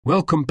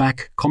Welcome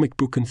back, comic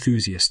book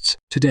enthusiasts.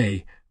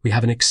 Today, we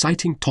have an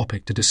exciting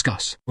topic to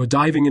discuss. We're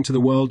diving into the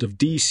world of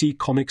DC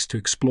Comics to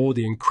explore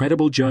the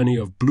incredible journey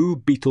of Blue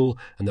Beetle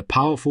and the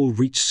powerful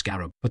Reach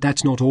Scarab. But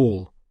that's not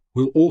all.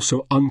 We'll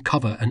also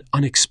uncover an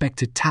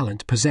unexpected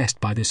talent possessed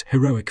by this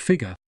heroic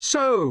figure.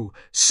 So,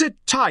 sit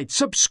tight,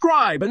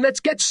 subscribe, and let's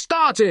get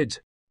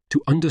started!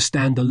 To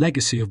understand the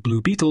legacy of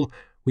Blue Beetle,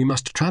 we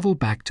must travel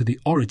back to the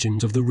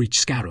origins of the Reach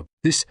Scarab.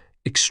 This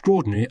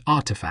extraordinary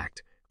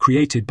artifact,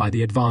 created by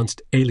the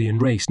advanced alien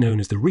race known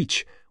as the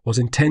Reach, was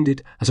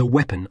intended as a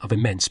weapon of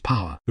immense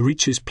power. The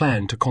Reach's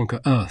plan to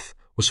conquer Earth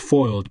was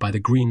foiled by the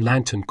Green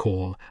Lantern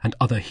Corps and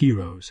other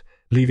heroes,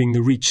 leaving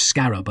the Reach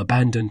Scarab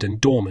abandoned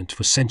and dormant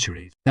for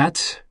centuries.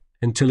 That,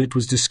 until it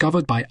was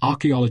discovered by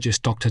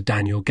archaeologist Dr.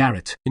 Daniel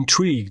Garrett.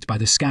 Intrigued by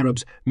the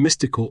Scarab's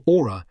mystical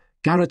aura,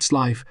 Garrett's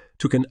life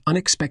took an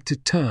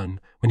unexpected turn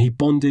when he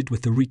bonded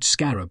with the Reach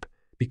Scarab,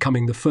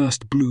 becoming the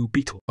first Blue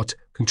Beetle. But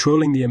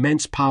controlling the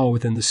immense power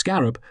within the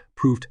Scarab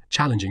proved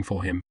challenging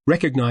for him.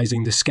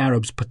 Recognizing the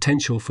Scarab's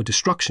potential for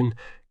destruction,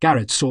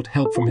 Garrett sought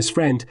help from his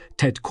friend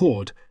Ted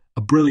Cord,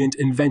 a brilliant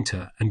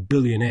inventor and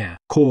billionaire.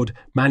 Cord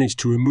managed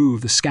to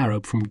remove the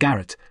Scarab from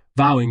Garrett,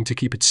 vowing to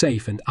keep it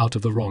safe and out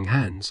of the wrong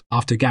hands.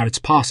 After Garrett's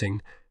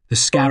passing, the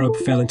Scarab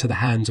fell into the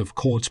hands of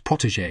Cord's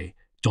protege,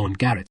 Don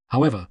Garrett.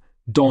 However,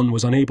 Don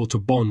was unable to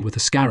bond with the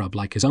Scarab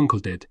like his uncle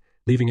did,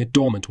 leaving it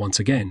dormant once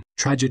again.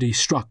 Tragedy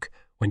struck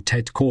when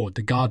Ted Cord,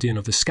 the guardian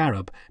of the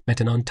Scarab,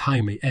 met an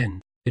untimely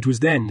end. It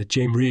was then that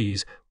Jaime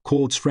Reyes,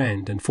 Cord's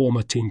friend and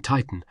former Teen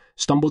Titan,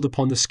 stumbled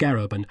upon the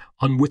Scarab and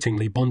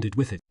unwittingly bonded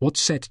with it. What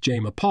set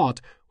Jaime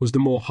apart was the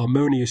more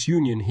harmonious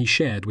union he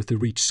shared with the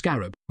Reach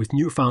Scarab. With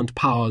newfound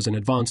powers and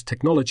advanced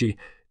technology,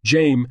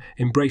 Jaime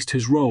embraced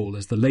his role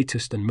as the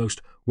latest and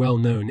most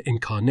well-known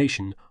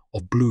incarnation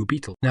of Blue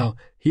Beetle. Now,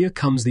 here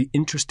comes the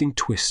interesting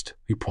twist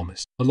we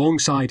promised.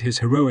 Alongside his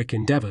heroic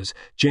endeavors,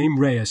 Jaime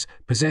Reyes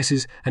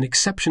possesses an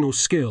exceptional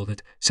skill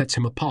that sets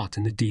him apart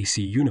in the DC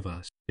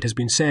universe. It has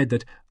been said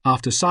that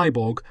after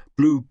Cyborg,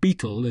 Blue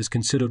Beetle is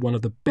considered one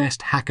of the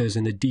best hackers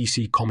in the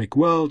DC comic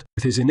world.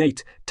 With his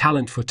innate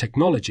talent for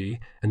technology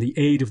and the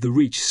aid of the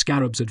Reach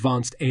Scarab's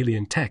advanced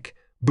alien tech,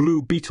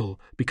 Blue Beetle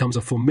becomes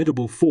a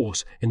formidable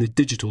force in the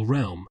digital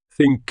realm.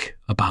 Think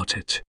about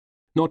it.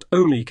 Not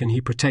only can he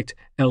protect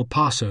El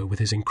Paso with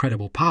his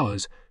incredible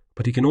powers,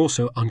 but he can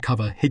also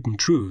uncover hidden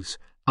truths,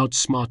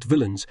 outsmart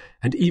villains,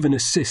 and even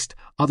assist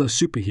other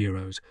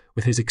superheroes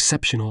with his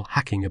exceptional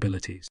hacking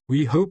abilities.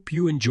 We hope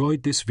you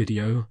enjoyed this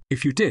video.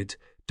 If you did,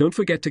 don't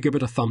forget to give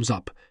it a thumbs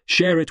up,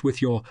 share it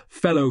with your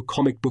fellow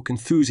comic book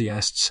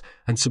enthusiasts,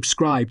 and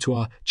subscribe to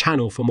our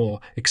channel for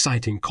more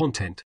exciting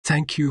content.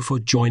 Thank you for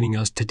joining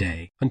us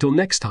today. Until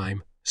next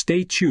time,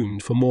 stay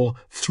tuned for more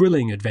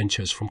thrilling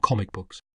adventures from comic books.